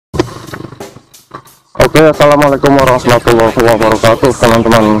Oke, assalamualaikum warahmatullahi wabarakatuh,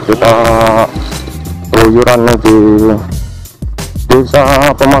 teman-teman. Kita keluyuran nih di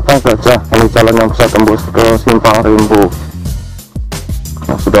desa Pematang Gajah. Ini jalan yang bisa tembus ke Simpang Rimbo.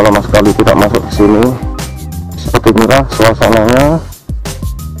 Nah, sudah lama sekali tidak masuk ke sini. Seperti inilah suasananya.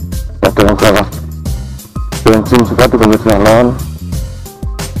 Ada yang salah bensin juga di pinggir jalan.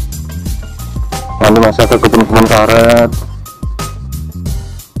 Nah, ini masih ada kebun-kebun karet.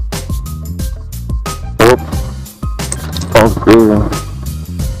 Oke,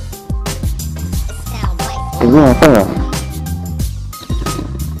 ini apa ya?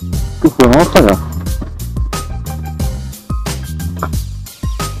 Itu apa ya?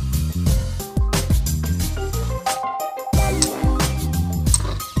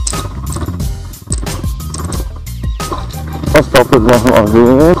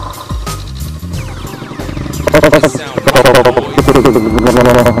 Astagfirullahaladzim.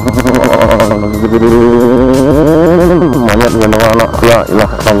 Banyak dengan anak ya ilah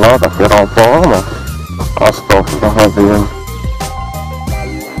Allah kasih apa mas. Astagfirullahaladzim.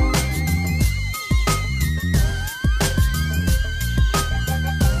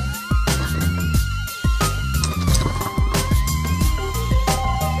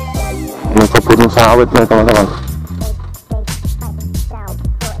 Ini kebun sawit nih teman-teman.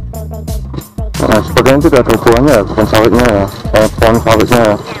 Nah, sepertinya tidak ada hubungannya ya kebun sawitnya ya, pohon sawitnya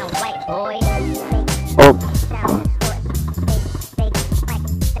ya. Oh,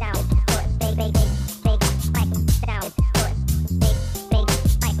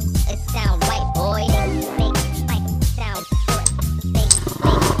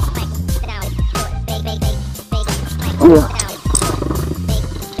 iya.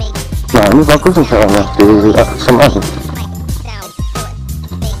 Nah, ini bagus nih jalannya di Semarang.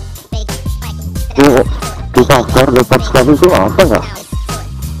 Di pagar lebar sekali itu apa ya?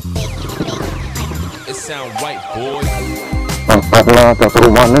 Nah, karena ada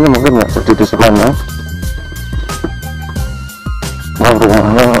perumahan ini mungkin ya jadi di sana. Nah,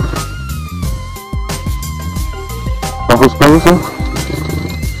 rumahnya bagus-bagus sih.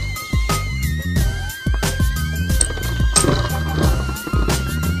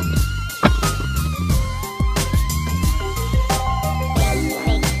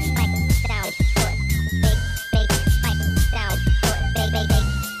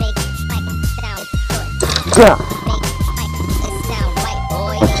 Ya,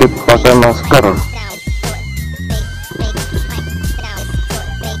 wajib pakai masker.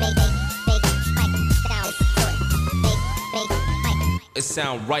 It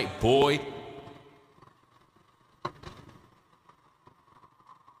sound right, boy.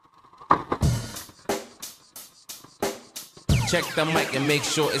 Check the mic and make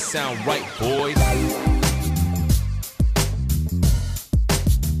sure it sound right, boy.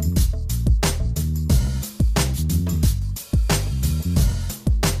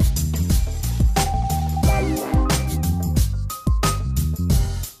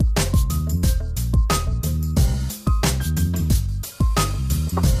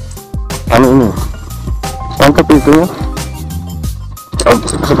 Ini mantap itu,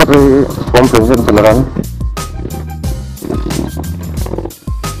 seperti pom bensin beneran.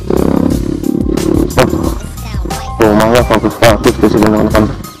 Rumahnya bagus-bagus di sini teman-teman.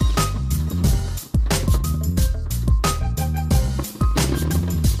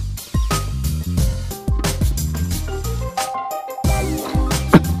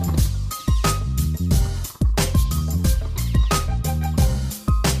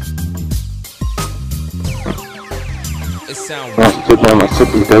 Masjidnya Masjid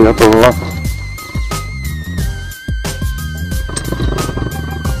Hidayatullah.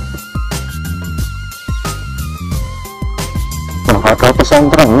 Nah, ada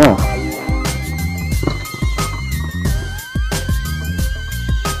pesantrennya.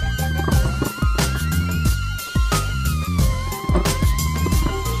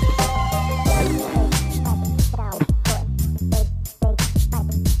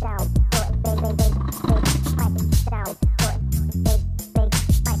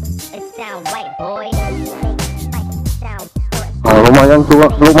 Nah,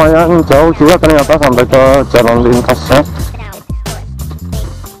 lumayan jauh juga ternyata sampai ke jalan lintasnya.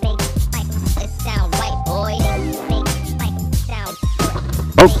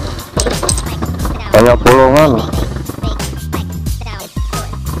 Oh, banyak bolongan.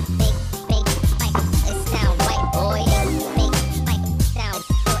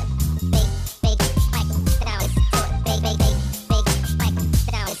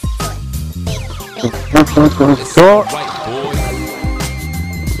 So,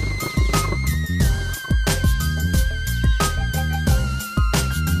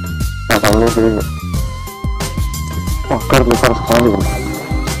 ini di pagar besar sekali.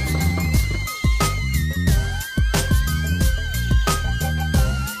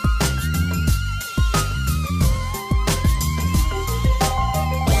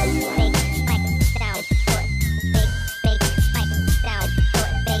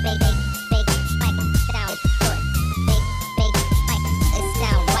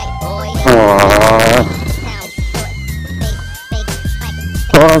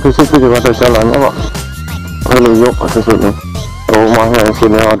 Oh, di situ juga ada jalannya, Pak. Yuk di sini. Rumahnya di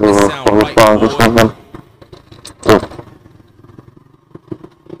sini, aduh, bagus banget. Tuh.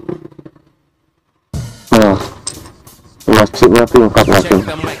 Nah, masjidnya tingkat lagi. Check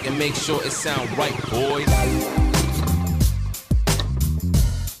the mic and make sure it sound right, boys.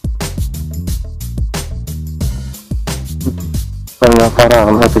 Banyak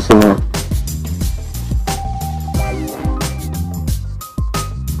karangnya di sini.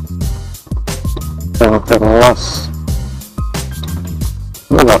 Yang terluas.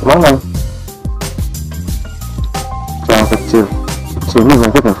 Ini nggak mana? Yang kecil. Sini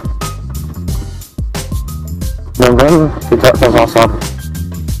mungkin ya. Dan tidak tersasar.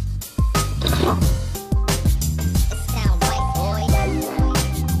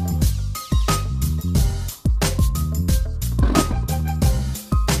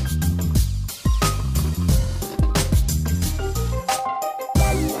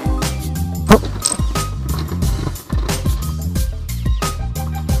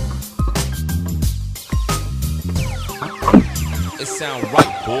 It sound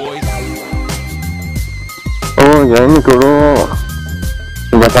right, boys. Oh ya, ini dulu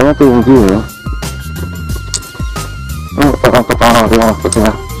jembatannya tinggi ya. Orang kepala dia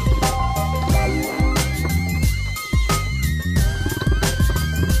maksudnya.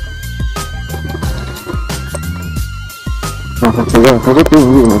 Ya, itu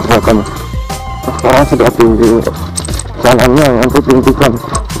tinggi misalkan. Sekarang sudah tinggi. Jalannya yang ditinggikan.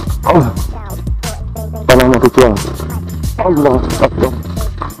 Oh, tanahnya dijual. Allah, Allah.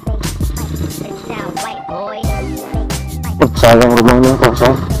 Oh, sayang rumahnya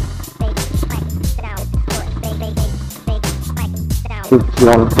kosong.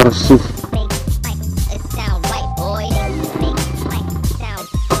 Yang bersih.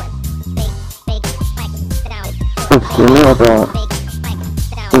 Ini ada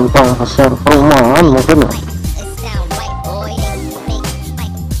simpang besar perumahan mungkin ya.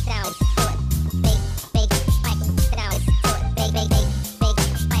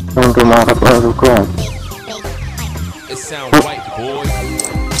 Untuk marketnya juga. It sound right, boys.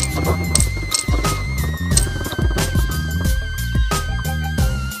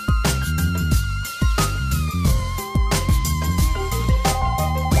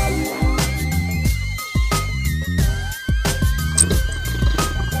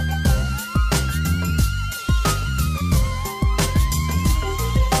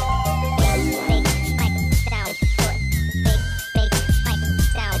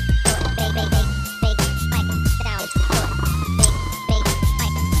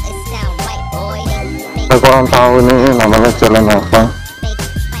 Saya kurang tahu ini namanya jalan apa.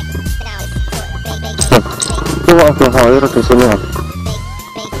 Itu ada air di sini ya.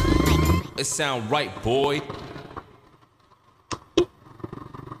 It sound right, boy.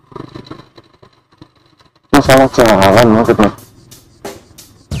 Masalah jalan maksudnya.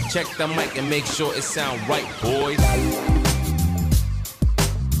 Check the mic and make sure it sound right, boys.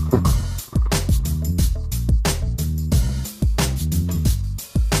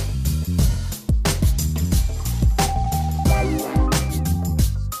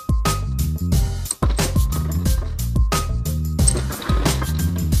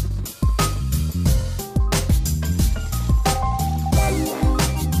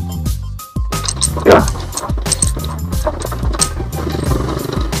 Ya.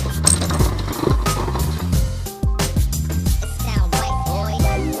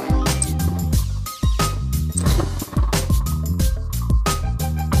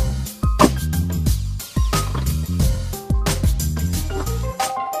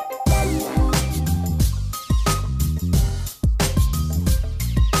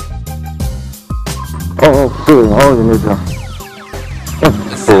 Oh, oke. Oh, ini dia. It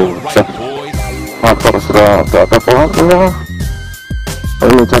sound right, boys. Motor sudah ada pohonnya.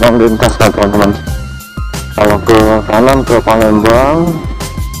 Ini jalan lintas kan teman-teman. Kalau ke kanan ke Palembang,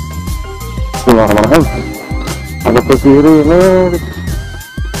 Bismillahirrahmanirrahim. Ada ke kiri ini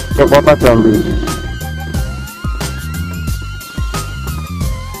ke kota Jambi.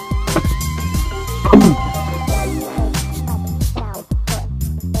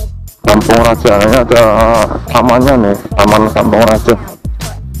 Kampung Raja, ini ada tamannya nih, Taman Kampung Raja.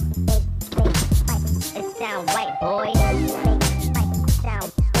 It sound right, boys.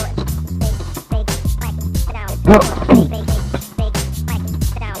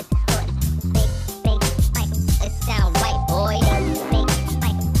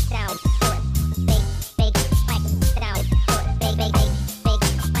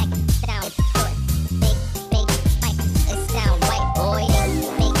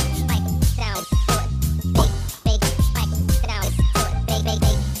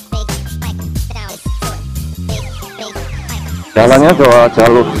 Jalannya dua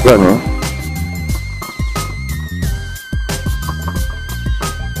jalur juga nih.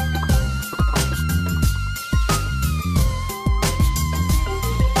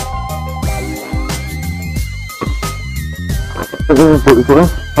 Ibu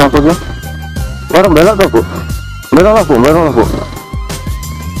maksudnya bareng belok tuh bu, belok lah bu,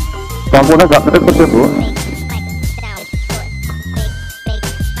 lampunya gak kecil bu.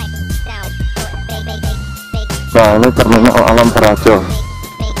 Nah ini terminal alam Prajo,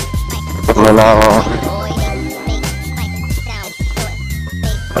 terminal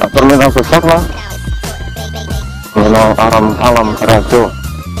besar lah, terminal alam Prajo.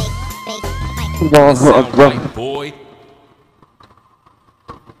 Allahu Akbar. Boy.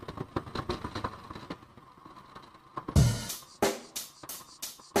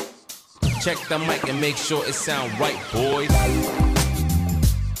 Check the mic and make sure it sound right, boys.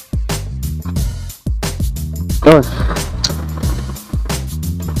 Terus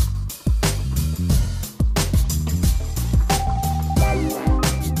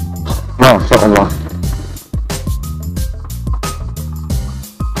Masya Allah.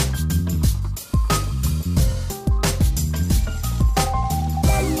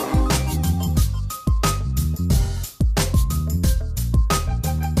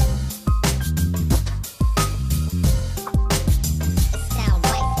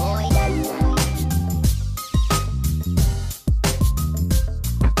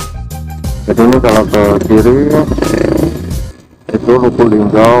 Jadi ini kalau ke kiri itu Lubuk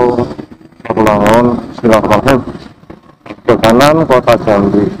Linggau, Pelangon, Silaturahim. Ke kanan Kota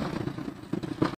Jambi.